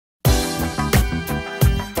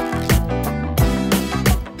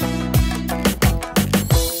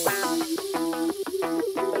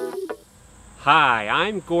Hi,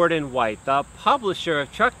 I'm Gordon White, the publisher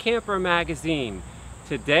of Truck Camper Magazine.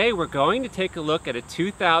 Today we're going to take a look at a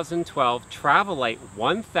 2012 Lite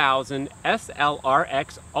 1000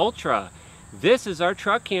 SLRX Ultra. This is our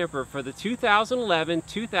truck camper for the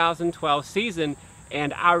 2011-2012 season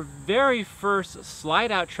and our very first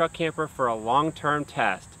slide-out truck camper for a long-term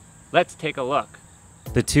test. Let's take a look.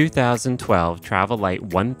 The 2012 Lite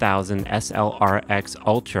 1000 SLRX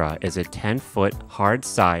Ultra is a 10-foot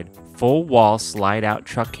hard-side, full-wall slide-out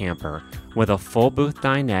truck camper with a full booth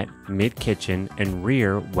dinette, mid-kitchen, and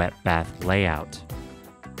rear wet bath layout.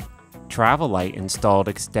 Lite installed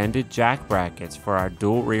extended jack brackets for our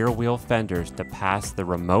dual rear wheel fenders to pass the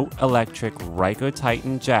remote electric Ryco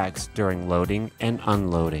Titan jacks during loading and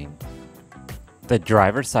unloading. The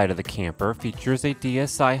driver's side of the camper features a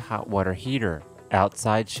DSI hot water heater,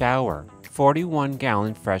 outside shower,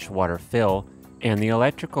 41-gallon freshwater fill, and the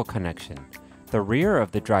electrical connection. The rear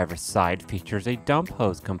of the driver's side features a dump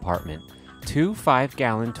hose compartment, two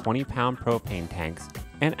 5-gallon 20-pound propane tanks,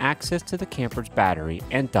 and access to the camper's battery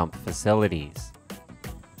and dump facilities.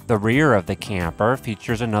 The rear of the camper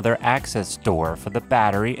features another access door for the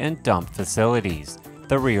battery and dump facilities,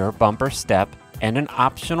 the rear bumper step, and an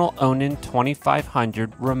optional Onan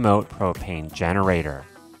 2500 remote propane generator.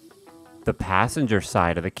 The passenger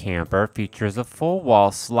side of the camper features a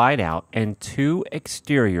full-wall slide-out and two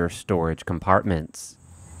exterior storage compartments.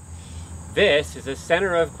 This is a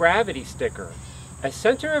center of gravity sticker. A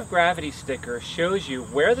center of gravity sticker shows you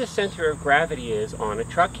where the center of gravity is on a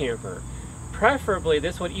truck camper. Preferably,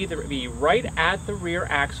 this would either be right at the rear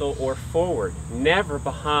axle or forward, never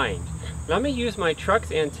behind. Let me use my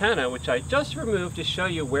truck's antenna, which I just removed, to show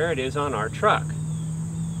you where it is on our truck.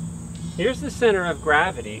 Here's the center of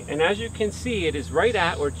gravity, and as you can see, it is right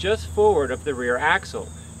at or just forward of the rear axle.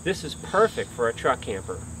 This is perfect for a truck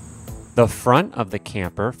camper. The front of the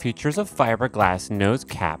camper features a fiberglass nose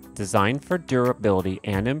cap designed for durability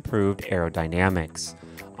and improved aerodynamics.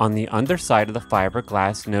 On the underside of the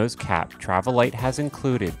fiberglass nose cap, Lite has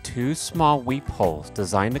included two small weep holes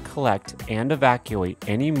designed to collect and evacuate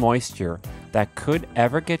any moisture that could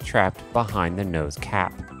ever get trapped behind the nose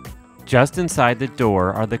cap. Just inside the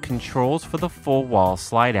door are the controls for the full wall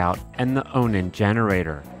slide out and the Onan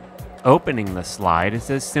generator. Opening the slide is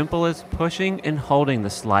as simple as pushing and holding the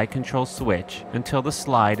slide control switch until the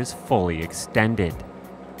slide is fully extended.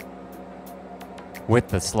 With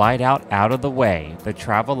the slide out of the way, the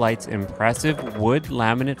Lite's impressive wood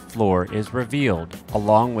laminate floor is revealed,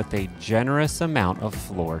 along with a generous amount of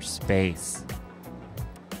floor space.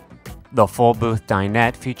 The full booth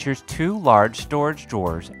dinette features two large storage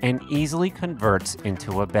drawers and easily converts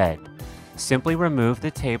into a bed. Simply remove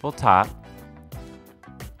the tabletop,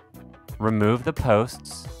 remove the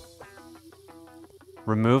posts,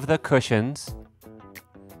 remove the cushions,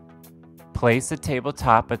 place the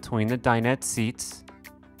tabletop between the dinette seats,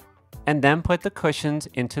 and then put the cushions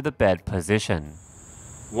into the bed position.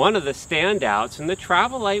 One of the standouts in the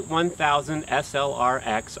Lite 1000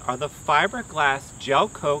 SLRX are the fiberglass gel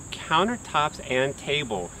coat countertops and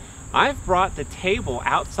table. I've brought the table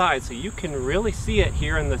outside so you can really see it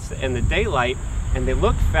here in the daylight, and they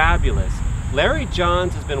look fabulous. Larry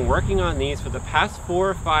Johns has been working on these for the past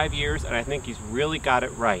 4 or 5 years, and I think he's really got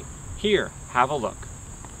it right. Here, have a look.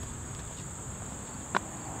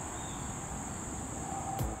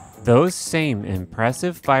 Those same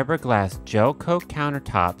impressive fiberglass gel coat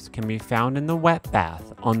countertops can be found in the wet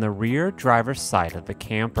bath on the rear driver's side of the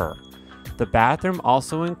camper. The bathroom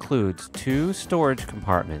also includes two storage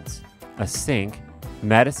compartments, a sink,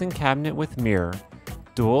 medicine cabinet with mirror,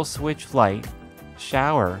 dual switch light,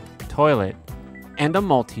 shower, toilet, and a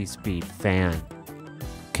multi-speed fan.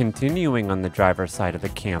 Continuing on the driver's side of the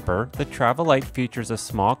camper, the Lite features a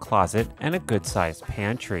small closet and a good-sized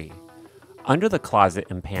pantry. Under the closet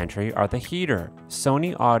and pantry are the heater,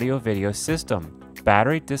 Sony audio-video system,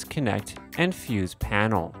 battery disconnect, and fuse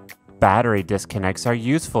panel. Battery disconnects are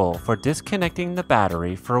useful for disconnecting the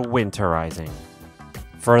battery for winterizing.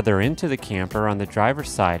 Further into the camper on the driver's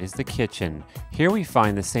side is the kitchen. Here we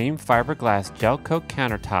find the same fiberglass gel coat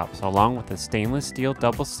countertops along with a stainless steel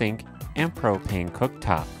double sink and propane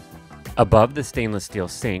cooktop. Above the stainless steel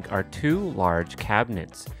sink are two large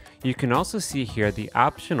cabinets. You can also see here the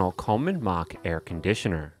optional Coleman Mach air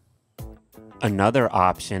conditioner. Another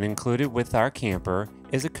option included with our camper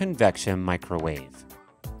is a convection microwave.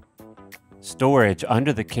 Storage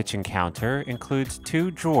under the kitchen counter includes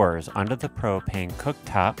two drawers under the propane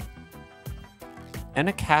cooktop and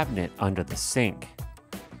a cabinet under the sink.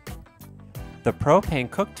 The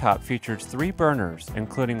propane cooktop features 3 burners,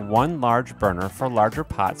 including one large burner for larger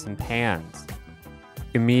pots and pans.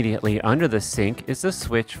 Immediately under the sink is the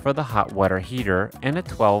switch for the hot water heater and a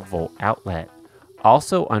 12-volt outlet.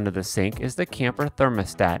 Also under the sink is the camper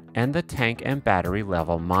thermostat and the tank and battery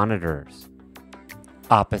level monitors.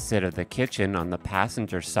 Opposite of the kitchen on the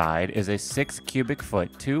passenger side is a 6 cubic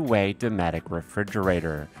foot two-way Dometic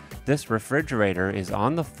refrigerator. This refrigerator is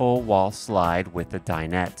on the full wall slide with the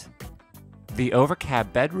dinette. The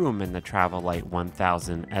overcab bedroom in the Travel-Lite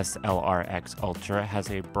 1000 SLRX Ultra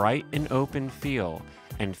has a bright and open feel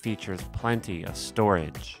and features plenty of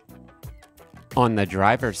storage. On the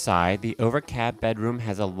driver's side, the overcab bedroom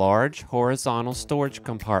has a large horizontal storage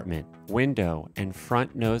compartment, window, and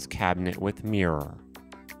front nose cabinet with mirror.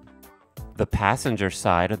 The passenger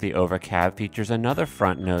side of the overcab features another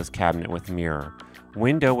front nose cabinet with mirror,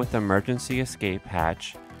 window with emergency escape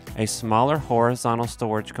hatch, a smaller horizontal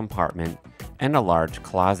storage compartment, and a large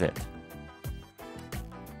closet.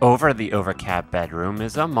 Over the overcab bedroom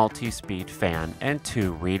is a multi-speed fan and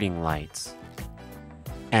 2 reading lights.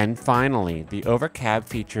 And finally, the overcab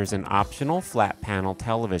features an optional flat panel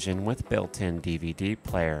television with built-in DVD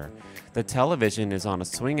player. The television is on a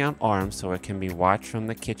swing-out arm so it can be watched from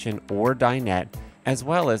the kitchen or dinette, as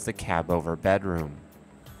well as the cab over bedroom.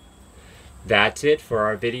 That's it for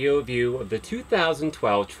our video view of the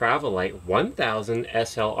 2012 Travel-Lite 1000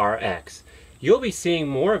 SLRX. You'll be seeing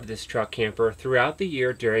more of this truck camper throughout the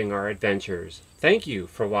year during our adventures. Thank you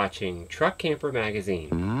for watching Truck Camper Magazine.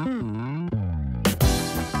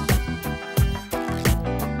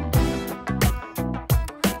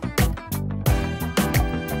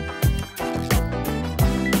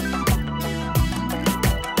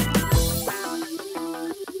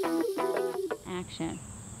 Action.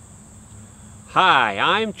 Hi,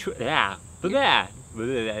 I'm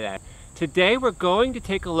Today we're going to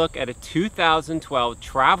take a look at a 2012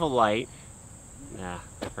 Travel-Lite. I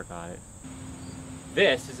forgot it.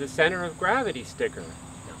 This is a center of gravity sticker.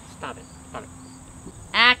 No, stop it. Stop it.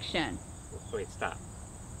 Action. Wait, stop.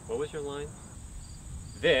 What was your line?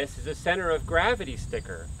 This is a center of gravity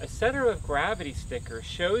sticker. A center of gravity sticker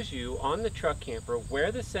shows you on the truck camper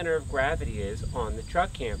where the center of gravity is on the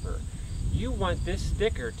truck camper. You want this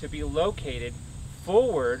sticker to be located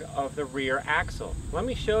forward of the rear axle. Let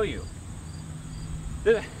me show you.